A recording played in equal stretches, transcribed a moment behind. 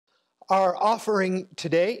Our offering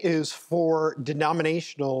today is for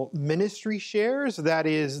denominational ministry shares. That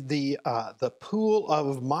is the pool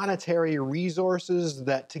of monetary resources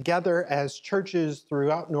that together as churches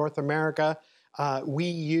throughout North America we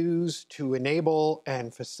use to enable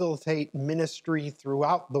and facilitate ministry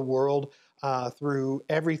throughout the world through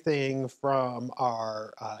everything from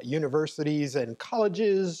our universities and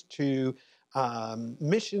colleges to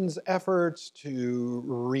missions efforts to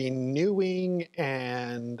renewing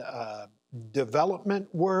and development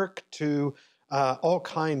work to all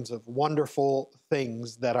kinds of wonderful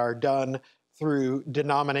things that are done through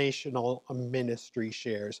denominational ministry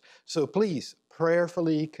shares. So please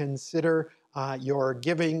prayerfully consider your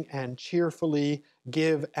giving and cheerfully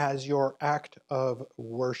give as your act of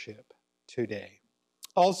worship today.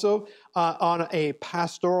 Also, on a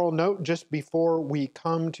pastoral note, just before we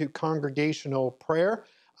come to congregational prayer,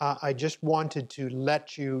 I just wanted to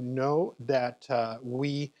let you know that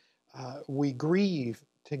we grieve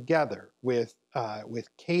together with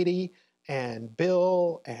Katie and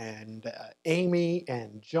Bill and Amy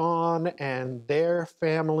and John and their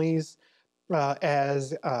families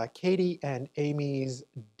as Katie and Amy's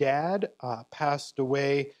dad passed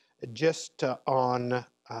away just on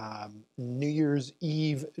New Year's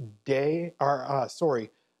Eve day, or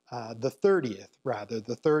the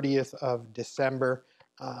 30th of December.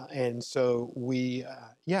 And so we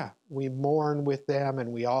mourn with them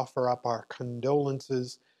and we offer up our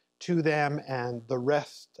condolences to them and the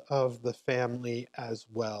rest of the family as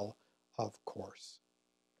well, of course.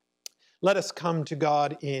 Let us come to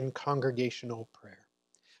God in congregational prayer.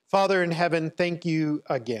 Father in heaven, thank you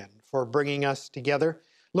again for bringing us together.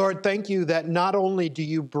 Lord, thank you that not only do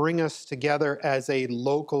you bring us together as a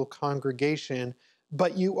local congregation,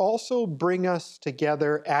 but you also bring us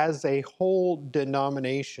together as a whole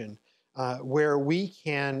denomination where we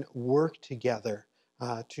can work together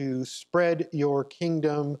to spread your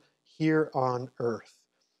kingdom here on earth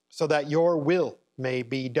so that your will may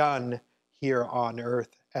be done here on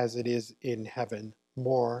earth as it is in heaven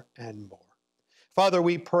more and more. Father,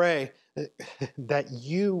 we pray that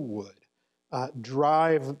you would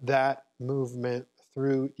drive that movement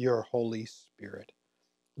through your Holy Spirit,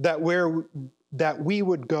 that we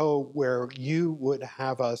would go where you would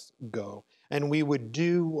have us go, and we would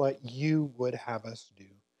do what you would have us do.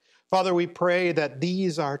 Father, we pray that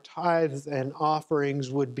these our tithes and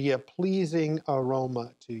offerings would be a pleasing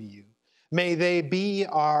aroma to you. May they be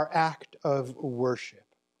our act of worship,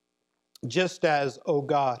 just as, O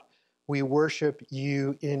God, we worship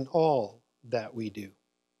you in all that we do.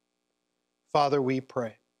 Father, we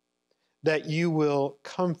pray that you will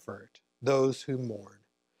comfort those who mourn.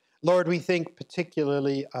 Lord, we think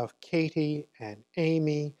particularly of Katie and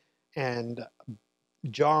Amy and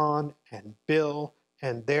John and Bill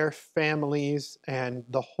and their families and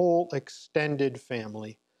the whole extended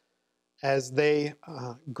family as they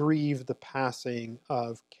grieve the passing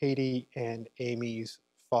of Katie and Amy's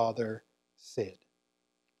father, Sid.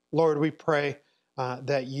 Lord, we pray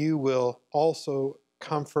that you will also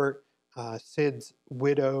comfort Sid's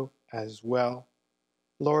widow as well.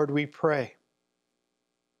 Lord, we pray,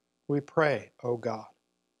 O God,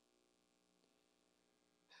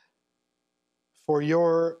 for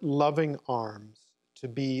your loving arms to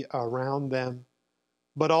be around them,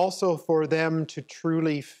 but also for them to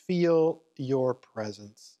truly feel your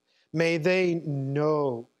presence. May they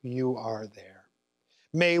know you are there.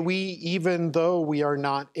 May we, even though we are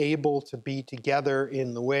not able to be together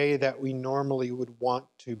in the way that we normally would want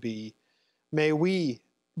to be, may we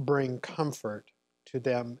bring comfort to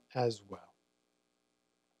them as well.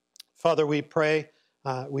 Father, we pray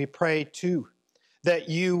too that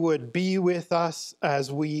you would be with us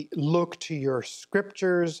as we look to your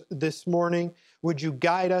scriptures this morning. Would you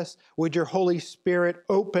guide us? Would your Holy Spirit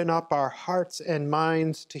open up our hearts and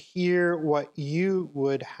minds to hear what you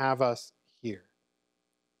would have us hear?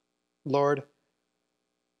 Lord,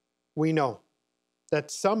 we know that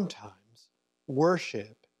sometimes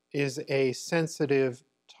worship is a sensitive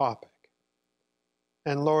topic.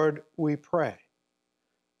 And Lord, we pray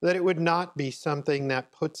that it would not be something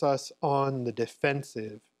that puts us on the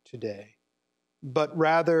defensive today, but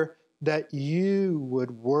rather that you would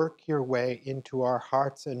work your way into our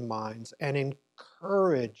hearts and minds and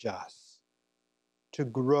encourage us to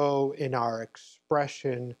grow in our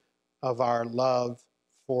expression of our love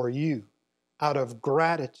for you, out of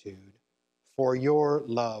gratitude for your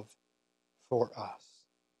love for us.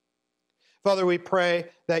 Father, we pray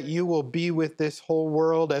that you will be with this whole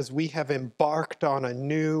world as we have embarked on a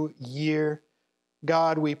new year.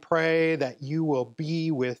 God, we pray that you will be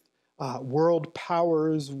with world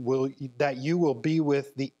powers, that you will be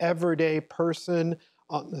with the everyday person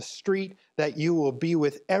on the street, that you will be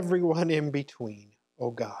with everyone in between,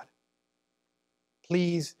 O God.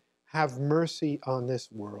 Please have mercy on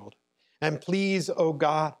this world. And please, O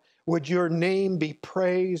God, would your name be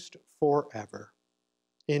praised forever.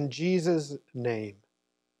 In Jesus' name,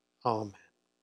 amen.